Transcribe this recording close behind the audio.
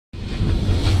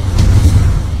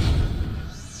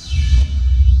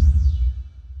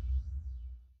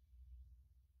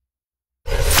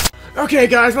Okay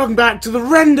guys, welcome back to the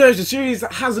Renderz, a series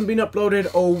that hasn't been uploaded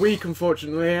all week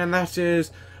unfortunately, and that is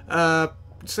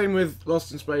same with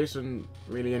Lost in Space and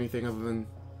really anything other than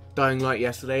Dying Light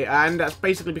yesterday, and that's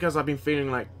basically because I've been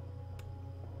feeling like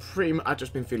I've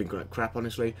just been feeling like crap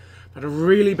honestly. I had a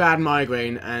really bad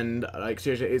migraine and like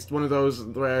seriously it's one of those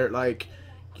where like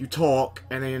you talk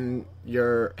and then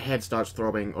your head starts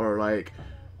throbbing, or like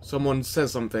someone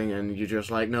says something and you're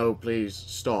just like, no please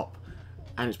stop.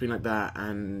 And it's been like that,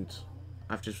 and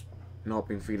I've just not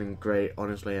been feeling great,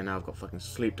 honestly, and now I've got fucking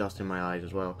sleep dust in my eyes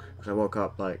as well. Because I woke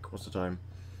up, like, what's the time?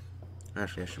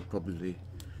 Actually, I should probably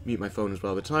mute my phone as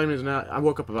well. The time is now, I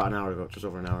woke up about an hour ago, just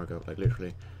over an hour ago, like,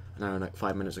 literally. An hour and, like,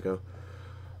 5 minutes ago.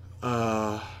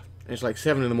 It's like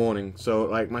 7 in the morning, so,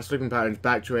 like, my sleeping pattern's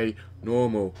back to a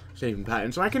normal sleeping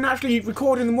pattern. So I can actually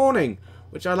record in the morning,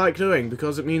 which I like doing,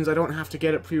 because it means I don't have to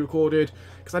get it pre-recorded.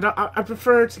 Because I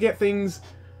prefer to get things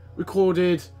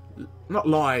recorded, not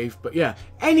live, but yeah.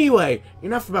 Anyway,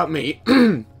 enough about me,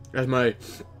 as my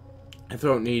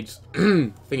throat needs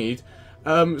thingied.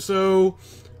 So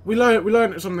we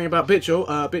learned something about Bitchel.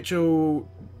 Bitchel,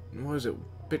 what is it?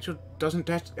 Bitchel doesn't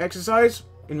exercise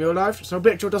in real life, so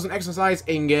Bitchel doesn't exercise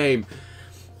in game.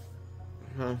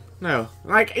 No,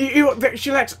 like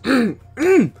she'll what's up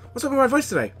with my voice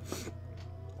today?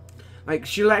 Like,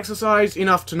 she'll exercise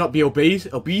enough to not be obese,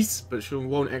 but she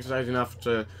won't exercise enough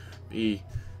to be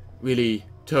really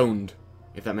toned,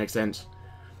 if that makes sense.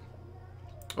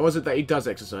 Or was it that he does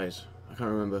exercise? I can't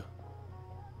remember.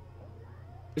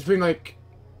 It's been like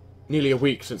nearly a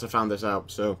week since I found this out,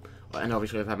 so, and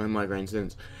obviously I've had my migraine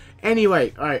since.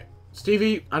 Anyway, alright,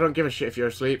 Stevie, I don't give a shit if you're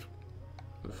asleep.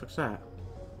 What the fuck's that?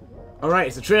 Alright,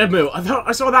 it's a treadmill.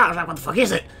 I saw that, I was like, what the fuck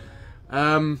is it?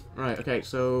 Right, okay,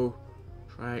 so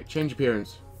right, change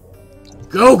appearance.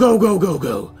 Go, go, go, go,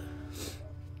 go!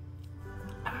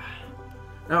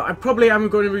 Now, I probably am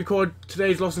going to record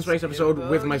today's Lost in Space episode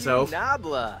with myself.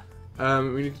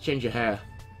 We need to change your hair.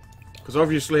 Because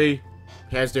obviously,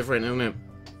 hair's different, isn't it?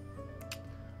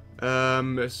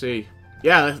 Let's see.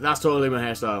 Yeah, that's totally my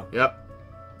hairstyle. Yep.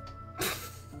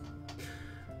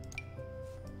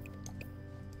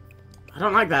 I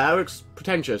don't like that. That looks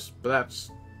pretentious, but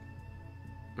that's...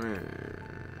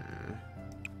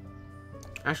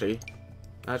 Actually,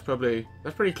 that's pretty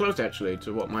close actually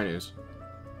to what mine is.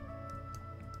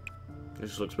 It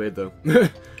just looks weird though.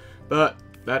 But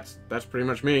that's pretty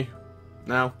much me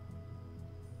now.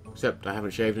 Except I haven't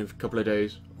shaved in a couple of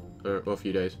days, or a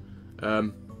few days.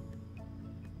 I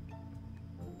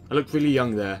look really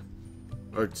young there,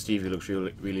 or Stevie looks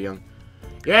really young.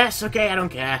 Yes, okay, I don't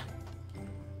care.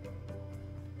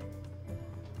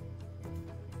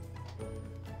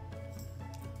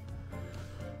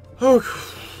 Oh,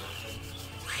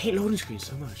 I hate loading screens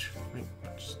so much. Like,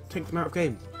 just take them out of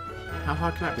game. How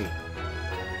hard can that be?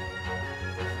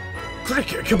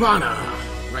 Cricket Cabana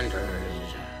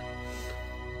Renderz.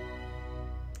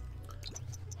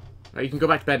 Right, you can go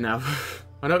back to bed now.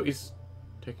 I know he's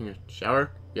taking a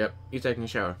shower. Yep, he's taking a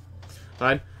shower.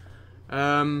 Fine.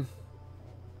 To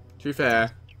be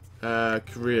fair,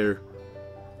 career.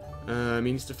 He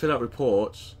needs to fill out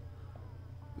reports.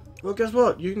 Well, guess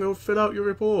what? You can go fill out your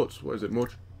reports. What is it? More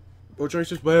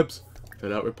choices webs.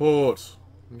 Fill out reports.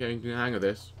 I'm getting the hang of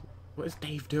this. What is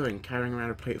Dave doing, carrying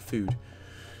around a plate of food?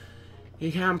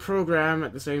 You can program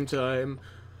at the same time.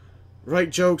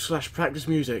 Write jokes / practice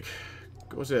music.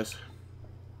 What's this?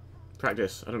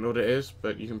 Practice. I don't know what it is,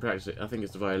 but you can practice it. I think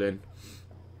it's the violin.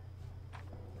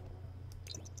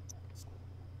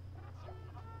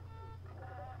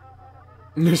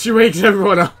 She wakes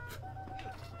everyone up.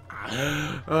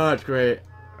 Oh, that's great.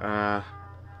 Now,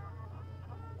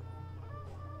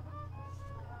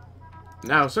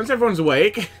 since everyone's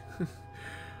awake,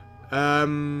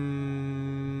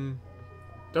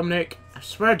 Dominic, I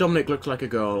swear Dominic looks like a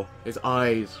girl. His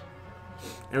eyes.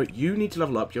 Anyway, you need to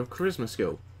level up your charisma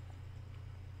skill.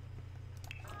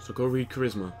 So go read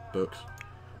charisma books.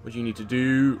 What you need to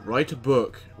do, write a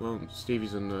book. Well,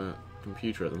 Stevie's on the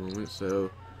computer at the moment,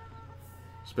 so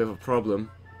it's a bit of a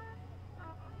problem.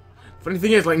 Funny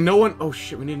thing is, like, no one... Oh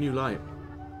shit, we need a new light.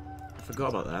 I forgot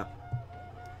about that.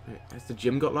 Wait, has the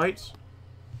gym got lights?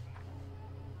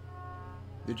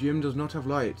 The gym does not have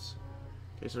lights.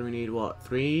 Okay, so we need what?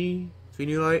 Three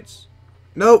new lights?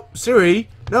 No! Siri!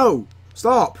 No!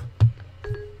 Stop!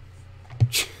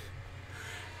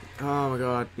 Oh my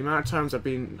god. The amount of times I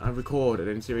record and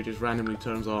then Siri just randomly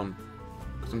turns on.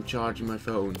 Because I'm charging my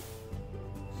phone.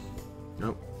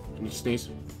 Nope. Can you sneeze?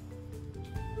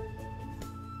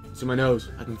 It's in my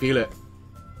nose. I can feel it.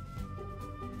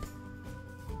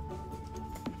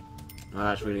 Oh,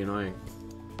 that's really annoying.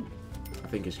 I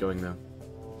think it's going though.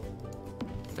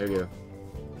 There we go.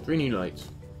 3 new lights.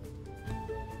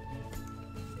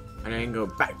 And then go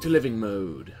back to living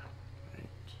mode. Right.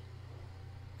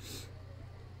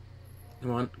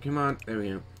 Come on, come on. There we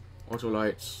go. Auto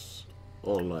lights,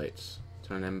 all lights.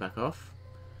 Turn them back off.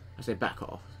 I say back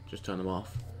off, just turn them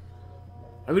off.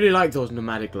 I really like those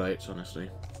nomadic lights, honestly.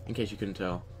 In case you couldn't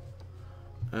tell.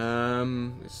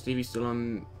 Is Stevie still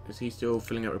on? Is he still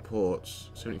filling out reports?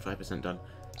 75% done.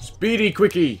 Speedy,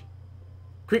 quickie!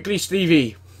 Quickly,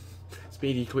 Stevie!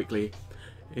 Speedy, quickly.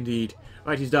 Indeed.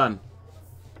 Right, he's done.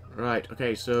 Right,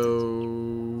 okay,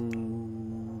 so...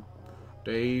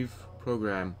 Dave,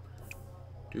 program.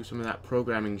 Do some of that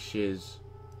programming shiz.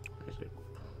 What is it?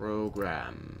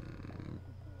 Program.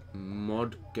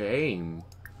 Mod game.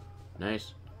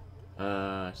 Nice.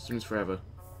 Sims Forever.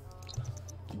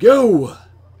 Go!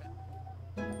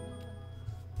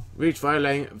 Reach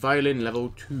violin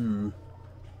level 2.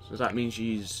 So that means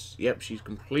she's... Yep, she's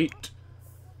complete.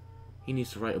 He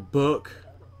needs to write a book.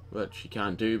 But she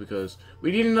can't do because...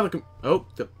 We need another...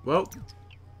 well...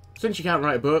 Since you can't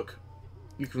write a book,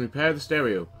 you can repair the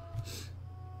stereo.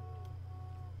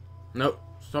 Nope.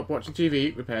 Stop watching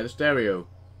TV. Repair the stereo.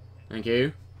 Thank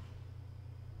you.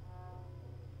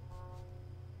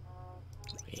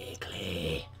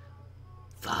 Quickly.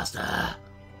 Faster.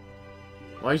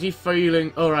 Why is he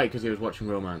failing? Oh, right, because he was watching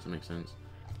romance. That makes sense.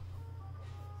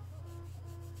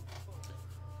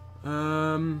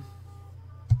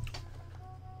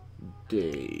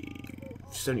 Dave.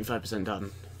 75%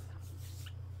 done.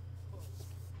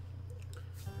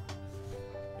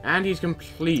 And he's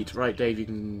complete. Right, Dave, you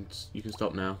can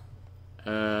stop now.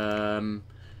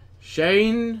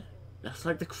 Shane. That's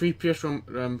like the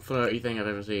creepiest flirty thing I've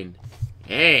ever seen.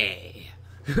 Hey.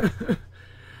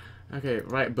 Okay,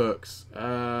 write books.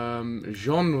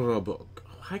 Genre book.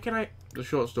 How can I... The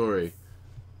short story.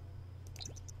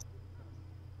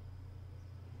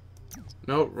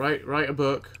 No, write a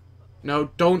book.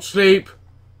 No, don't sleep!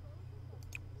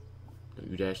 Don't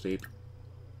you dare sleep.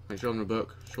 Write genre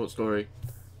book. Short story.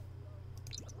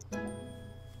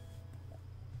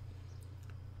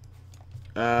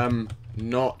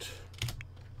 Not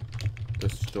the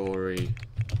story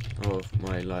of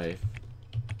my life.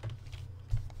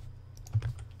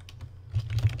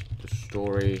 The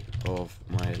story of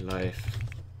my life.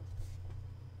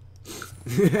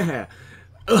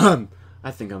 I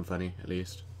think I'm funny, at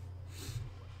least.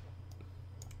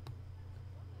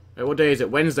 Wait, what day is it?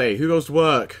 Wednesday. Who goes to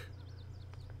work?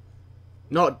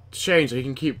 Not Shane, so he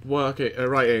can keep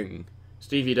writing.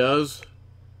 Stevie does.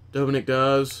 Dominic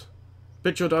does.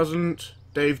 Bitcho doesn't.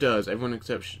 Dave does. Everyone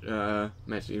except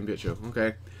Messi and Bitcho.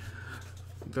 Okay.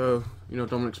 Though, you know,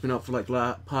 Dominic's been up for like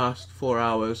the past 4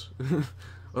 hours.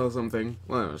 Or something.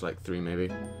 Well, it was like 3 maybe.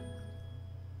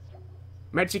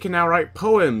 Metzi can now write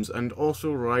poems and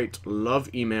also write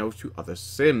love emails to other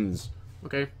Sims.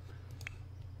 Okay.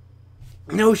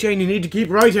 No, Shane, you need to keep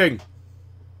writing.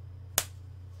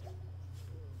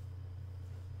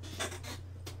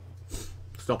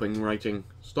 Stopping writing.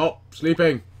 Stop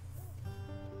sleeping.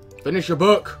 Finish your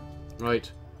book.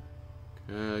 Right.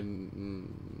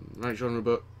 Write genre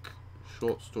book.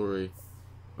 Short story.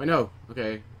 Wait, no.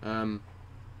 Okay.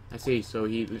 I see. So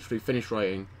he literally finished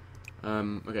writing.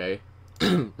 Okay.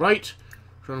 Right.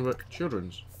 Genre book.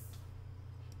 Children's.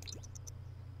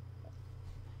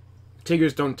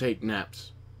 Tigers don't take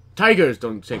naps. Tigers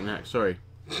don't take naps. Sorry.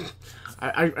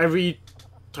 I read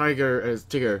tiger as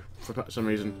Tigger for some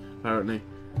reason, apparently.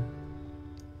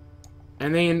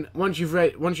 And then once you've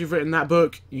written that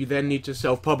book, you then need to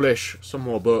self-publish some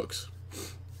more books.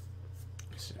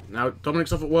 Now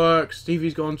Dominic's off at work.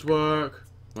 Stevie's gone to work.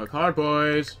 Work hard,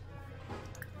 boys.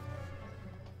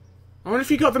 I wonder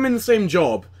if you got them in the same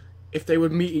job, if they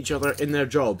would meet each other in their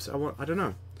jobs. I don't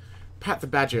know. Pat the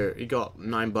Badger, he got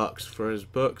 $9 for his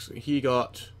books. He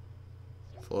got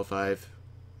 4, 5,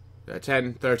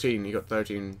 10, 13. He got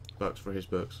 $13 for his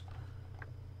books.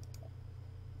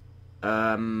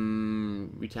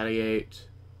 Retaliate.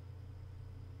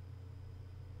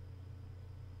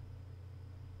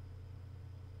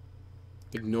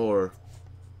 Ignore.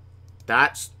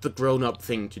 That's the grown-up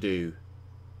thing to do.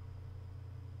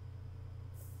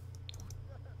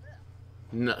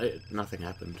 No, nothing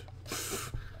happened.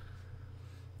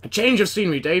 A change of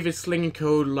scenery. Dave is slinging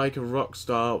code like a rock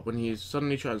star when he is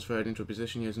suddenly transferred into a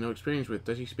position he has no experience with.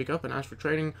 Does he speak up and ask for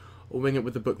training, or wing it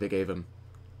with the book they gave him?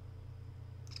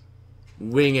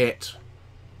 Wing it.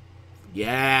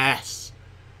 Yes.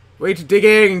 Way to dig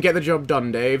in and get the job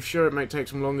done, Dave. Sure, it might take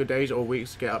some longer days or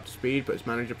weeks to get up to speed, but his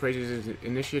manager praises his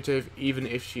initiative even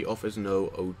if she offers no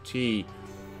OT.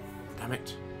 Damn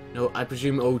it. No, I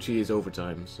presume OT is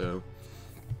overtime, so...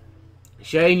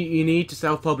 Shane, you need to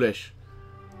self-publish.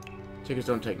 Chickens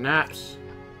don't take naps.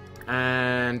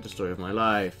 And the story of my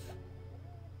life.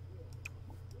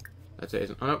 That's it,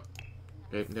 isn't it? Oh no.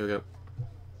 Okay, there we go.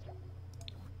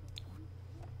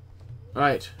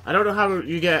 Right. I don't know how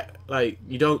you get, like,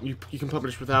 you can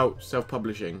publish without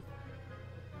self-publishing.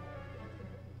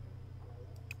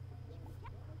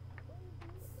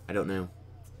 I don't know.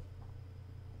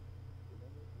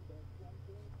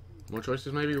 More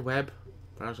choices maybe? Web?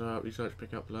 Browser, research,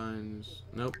 pickup lines.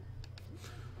 Nope.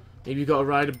 Maybe you gotta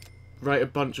write a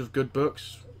bunch of good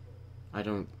books? I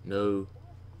don't know.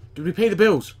 Did we pay the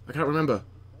bills? I can't remember.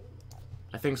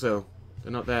 I think so.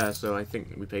 They're not there, so I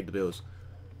think we paid the bills.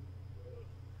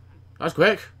 That's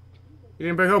quick. You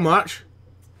didn't bring home much.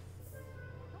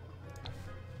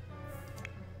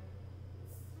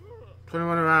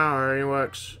 21 an hour, he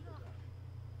works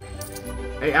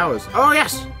 8 hours. Oh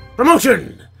yes!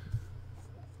 Promotion!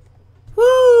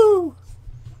 Woo!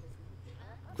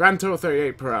 Grand total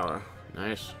 38 per hour.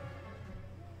 Nice.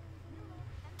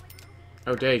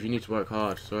 Oh Dave, you need to work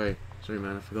hard. Sorry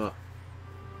man, I forgot.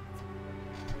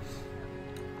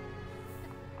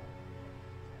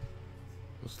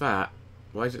 What's that?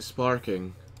 Why is it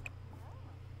sparking?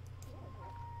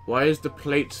 Why is the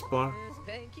plate spark?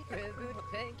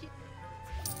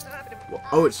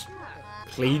 Oh, it's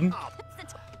clean.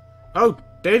 Oh,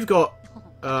 Dave got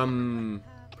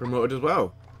promoted as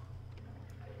well.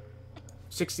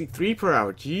 63 per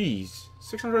hour. Jeez,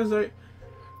 630.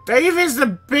 Dave is the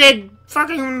big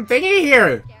fucking thingy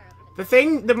here.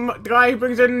 The guy who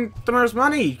brings in the most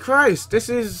money. Christ,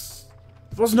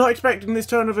 was not expecting this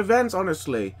turn of events,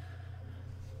 honestly.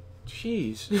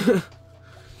 Jeez.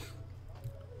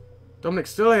 Dominic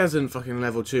still hasn't fucking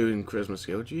level 2 in charisma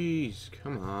skill. Jeez,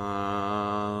 come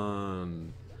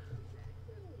on.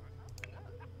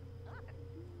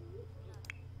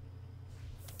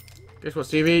 Guess what,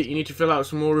 Stevie? You need to fill out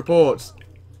some more reports.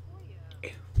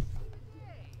 The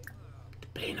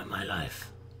pain of my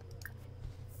life.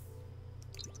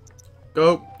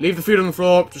 Go. Leave the food on the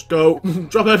floor. Just go.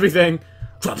 Drop everything.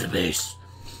 Drop the base.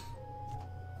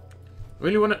 I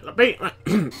really want to.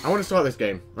 I want to start this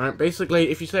game, right?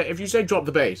 Basically, if you say drop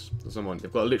the base to someone,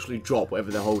 they've got to literally drop whatever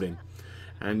they're holding.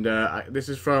 And this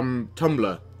is from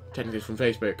Tumblr. Technically, it's from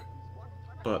Facebook,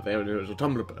 but there was a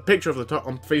picture of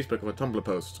on Facebook of a Tumblr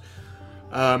post.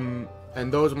 And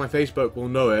those on my Facebook will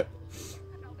know it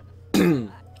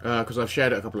because I've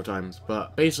shared it a couple of times.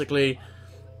 But basically,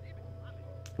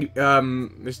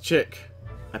 this chick,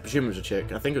 I presume it was a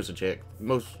chick. I think it was a chick. I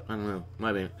don't know.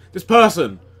 Might be. This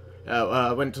person.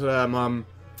 Went to her mum,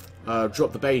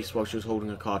 dropped the base while she was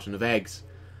holding a carton of eggs.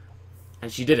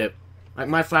 And she did it. Like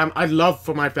I'd love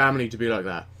for my family to be like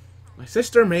that. My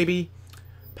sister, maybe.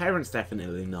 Parents,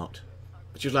 definitely not.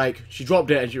 But she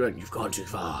dropped it and she went, "You've gone too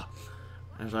far."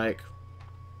 I was like,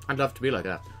 I'd love to be like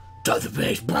that. Drop the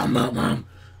base, bam, bam, bam.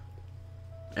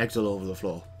 Eggs all over the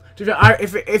floor.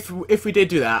 If we did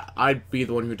do that, I'd be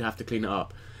the one who'd have to clean it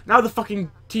up. Now the fucking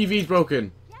TV's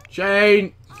broken.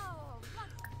 Shane!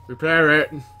 Repair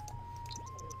it.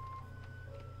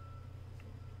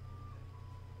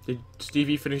 Did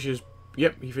Stevie finish his...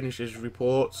 Yep, he finished his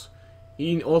reports.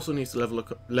 He also needs to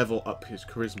level up his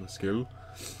charisma skill.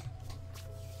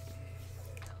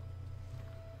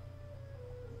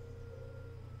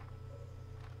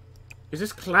 Is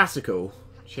this classical?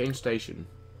 Change station.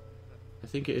 I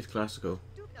think it is classical.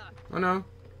 Oh no.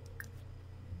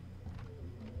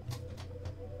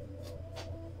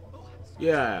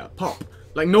 Yeah, pop.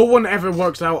 Like, no one ever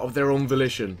works out of their own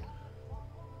volition.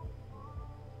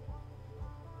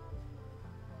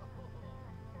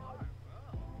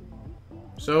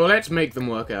 So let's make them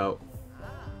work out.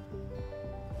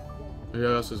 Who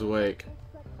else is awake?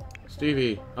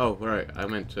 Stevie. Oh, right. I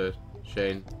meant to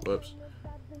Shane. Whoops.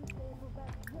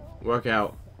 Work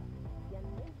out.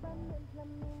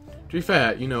 To be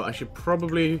fair, you know, I should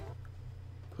probably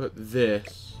put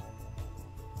this...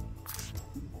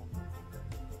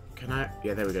 Can I?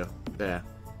 Yeah, there we go. There.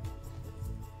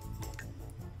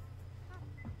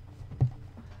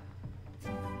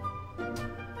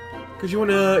 Because you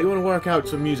wanna work out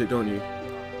some music, don't you?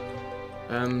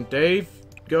 Dave,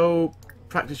 go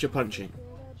practice your punching.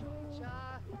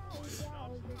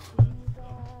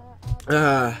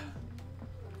 I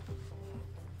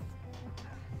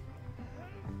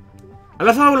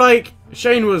love how, like,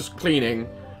 Shane was cleaning,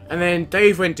 and then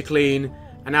Dave went to clean,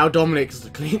 and now Dominic's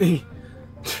cleaning.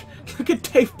 Look at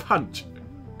Dave punch.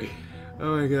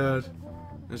 Oh my god.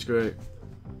 That's great.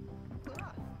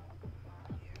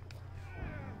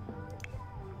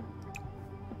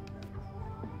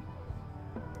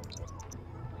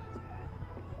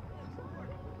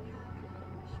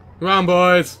 Come on,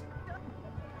 boys.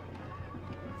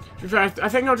 To be fair, I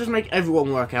think I'll just make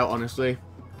everyone work out, honestly.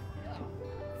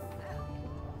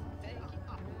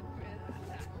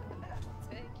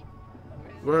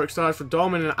 Work starts for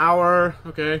Dom in an hour.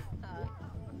 Okay.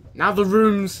 Now the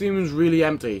room seems really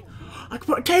empty. I could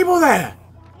put a table there!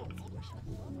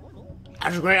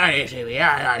 That's a great idea, Stevie.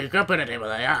 Yeah, you could put a table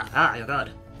there. Yeah, you're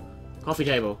good. Coffee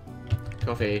table.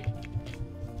 Coffee.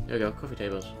 There we go. Coffee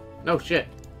tables. No, shit.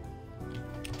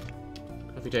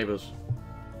 Coffee tables.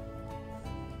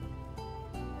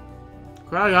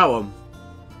 I got one.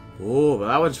 Oh, but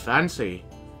that one's fancy.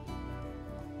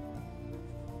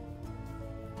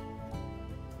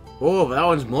 Oh, but that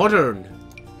one's modern.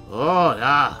 Oh,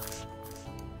 yeah.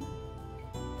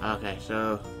 Okay,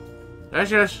 so let's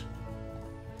just.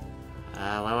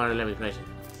 Why won't it let me place it?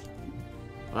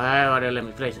 Why won't it let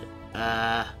me place it?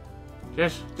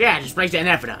 Just place it in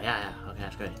there for now. Yeah. Okay,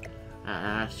 that's great.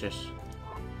 That's just.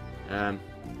 How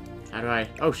do I?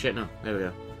 Oh shit! No, there we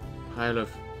go. Pile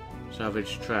of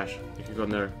salvage trash. You can go on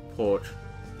their porch,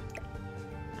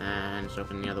 and let's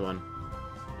open the other one.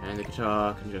 And the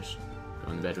guitar can just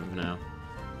go in the bedroom for now.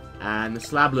 And the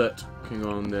slablet can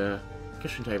go on the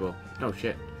kitchen table. Oh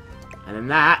shit! And then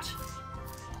that.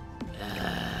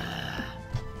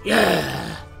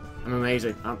 Yeah! I'm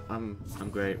amazing. I'm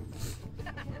great.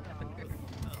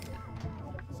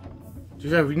 To be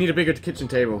fair, we need a bigger kitchen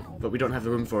table, but we don't have the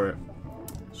room for it.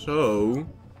 So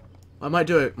I might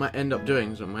do it. Might end up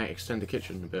doing. So I might extend the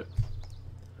kitchen a bit.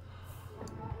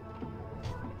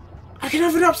 I can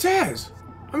have it upstairs.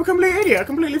 I'm a complete idiot. I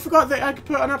completely forgot that I could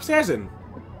put an upstairs in.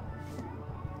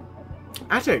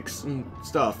 Attics and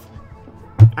stuff.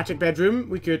 Attic bedroom.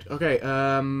 We could. Okay.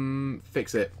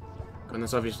 Fix it. And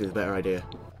that's obviously the better idea.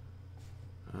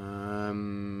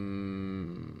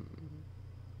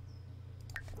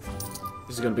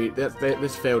 This is gonna be.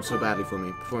 This failed so badly for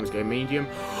me. Performance game medium.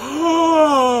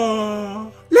 Oh,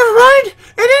 never mind.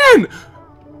 It didn't.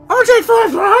 I'll take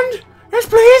 £5. Yes,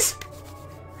 please.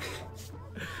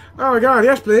 Oh my god.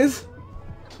 Yes, please.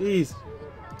 Jeez.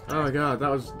 Oh my god.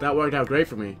 That worked out great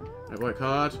for me. I work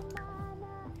hard.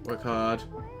 Work hard.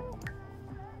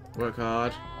 Work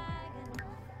hard.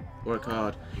 Work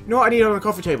hard. You know what I need on the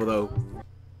coffee table, though?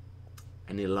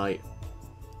 I need a light.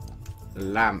 A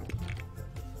lamp.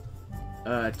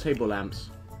 Table lamps.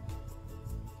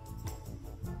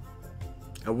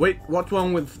 Wait, what's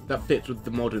one that fits with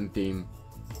the modern theme?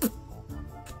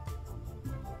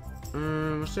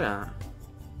 What's that?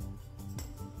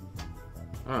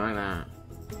 I don't like that.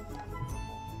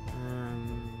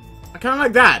 I kind of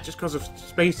like that, just because of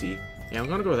spacey. Yeah, I'm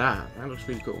gonna go with that. That looks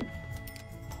really cool.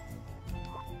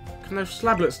 Can the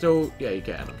slablet still... Yeah, you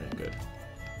can. Okay, good.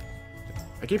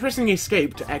 I keep pressing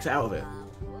escape to exit out of it.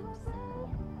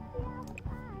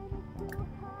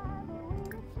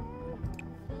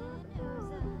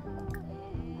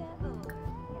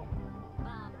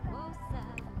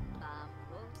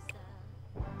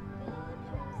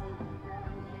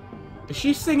 Is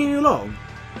she singing along?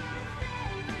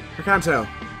 I can't tell.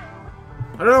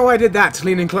 I don't know why I did that to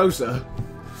lean in closer.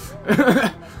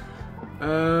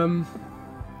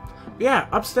 Yeah,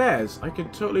 upstairs. I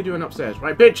could totally do an upstairs.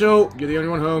 Right, Bitchel, you're the only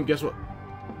one home. Guess what?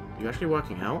 Are you actually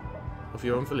working out? Of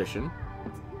your own volition?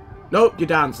 Nope, you're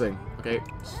dancing. Okay.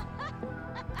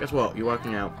 Guess what? You're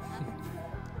working out.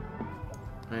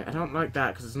 Right, I don't like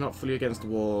that because it's not fully against the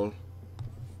wall.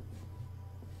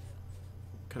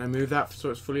 Can I move that so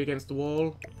it's fully against the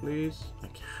wall, please? I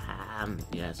can.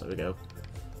 Yes, there we go.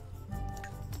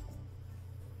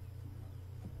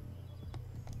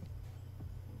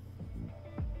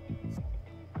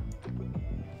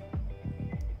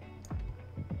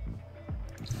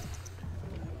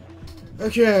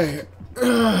 Okay.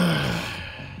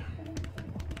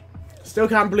 Still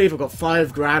can't believe I got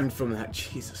 £5 from that.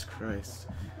 Jesus Christ.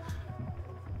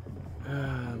 Oh,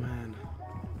 man.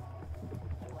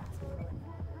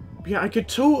 Yeah, I could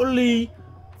totally...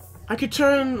 I could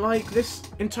turn, like, this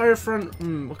entire front...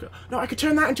 okay. No, I could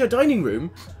turn that into a dining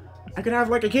room. I could have,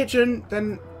 like, a kitchen,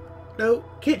 then... No,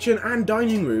 kitchen and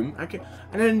dining room. I could...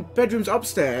 And then bedrooms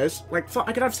upstairs. Like,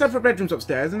 I could have separate bedrooms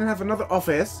upstairs and then have another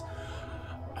office.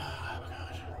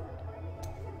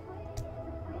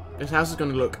 This house is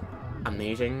gonna look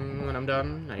amazing when I'm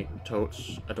done. Like,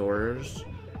 totes, adores.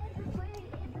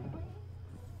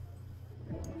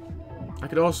 I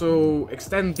could also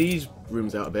extend these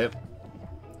rooms out a bit.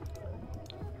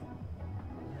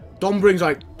 Dom brings,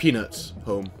 like, peanuts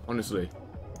home, honestly.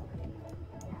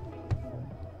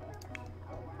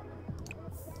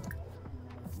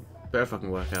 Better fucking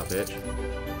work out, bitch.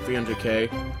 300k.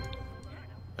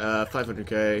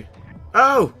 500k.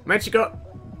 Oh! Menchi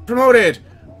got promoted!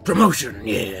 Promotion,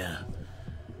 yeah.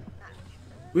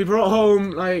 We brought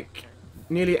home, like,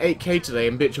 nearly 8k today,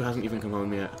 and Bitcho hasn't even come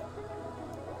home yet.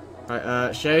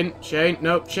 Right, Shane,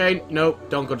 nope,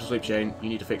 don't go to sleep, Shane. You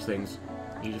need to fix things.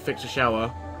 You need to fix the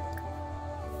shower.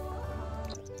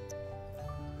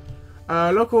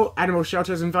 Local animal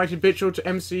shelter has invited Bitcho to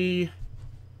MC...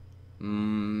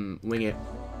 wing it.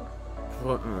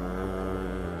 What?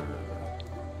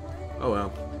 Oh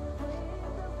well.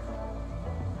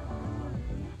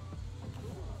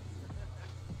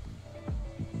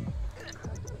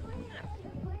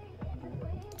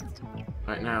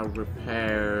 Right now,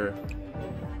 repair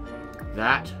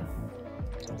that.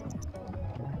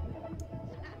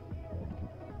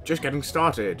 Just getting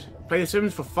started. Play The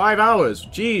Sims for 5 hours.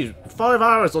 Jeez, 5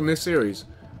 hours on this series.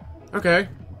 Okay,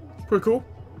 pretty cool.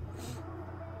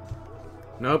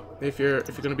 Nope. If you're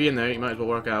gonna be in there, you might as well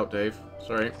work out, Dave.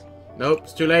 Sorry. Nope,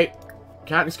 it's too late.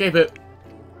 Can't escape it.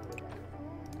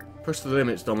 Push the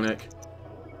limits, Dominic.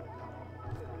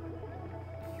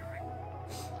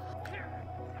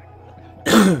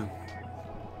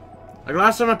 Like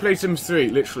last time I played Sims 3,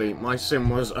 literally, my sim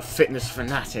was a fitness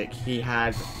fanatic. He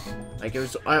had, like, it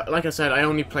was, like I said, I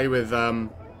only play with, no,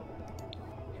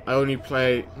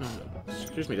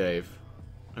 excuse me, Dave.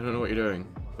 I don't know what you're doing,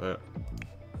 but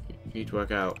you need to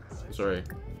work out. Sorry.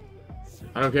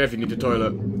 I don't care if you need the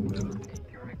toilet.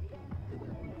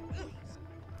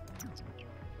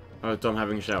 Oh, Dom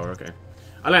having a shower, okay.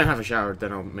 I'll let him have a shower,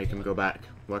 then I'll make him go back,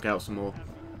 work out some more.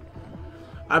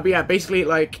 But yeah, basically,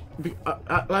 like,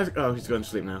 oh, he's going to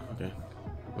sleep now. Okay,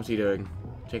 what's he doing?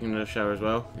 Taking a shower as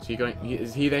well? Is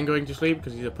he then going to sleep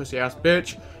because he's a pussy ass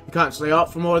bitch? He can't stay up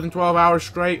for more than 12 hours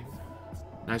straight.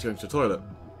 Now he's going to the toilet.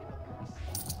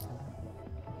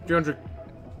 300.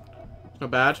 It's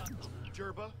not bad.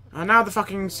 And now the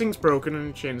fucking sink's broken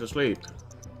and Shane's asleep.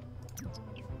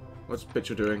 What's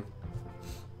Bitcho doing?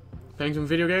 Playing some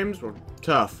video games? Well,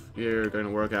 tough. You're going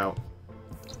to work out.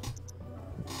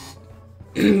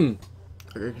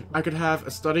 I could have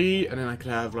a study, and then I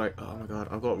could have like, oh my god,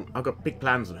 I've got big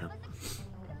plans now.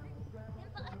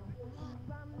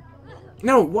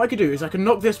 No, what I could do is I could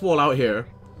knock this wall out here,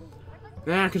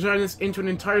 then I could turn this into an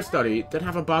entire study, then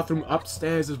have a bathroom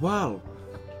upstairs as well,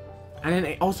 and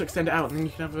then also extend it out, and then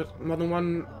you can have more than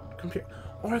one computer,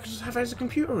 or I could just have it as a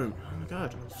computer room. Oh my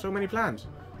god, so many plans.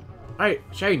 Right,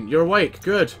 Shane, you're awake.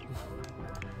 Good.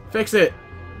 Fix it.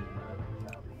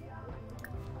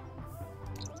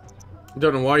 I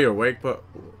don't know why you're awake, but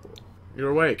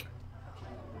you're awake.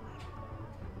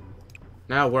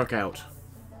 Now work out.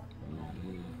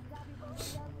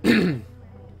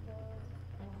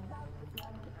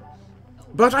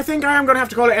 But I think I am going to have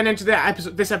to call it an end to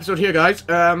this episode here, guys.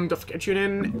 Don't forget to tune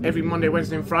in every Monday,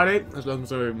 Wednesday, and Friday, as long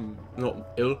as I'm not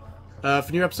ill, for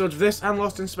new episodes of this and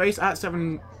Lost in Space at 5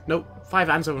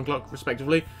 and 7 o'clock,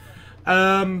 respectively.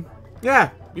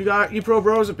 Yeah, you pro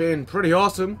bros have been pretty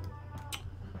awesome.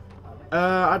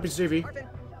 I've been Stevie.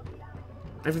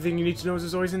 Everything you need to know is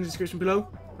as always in the description below.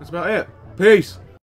 That's about it. Peace!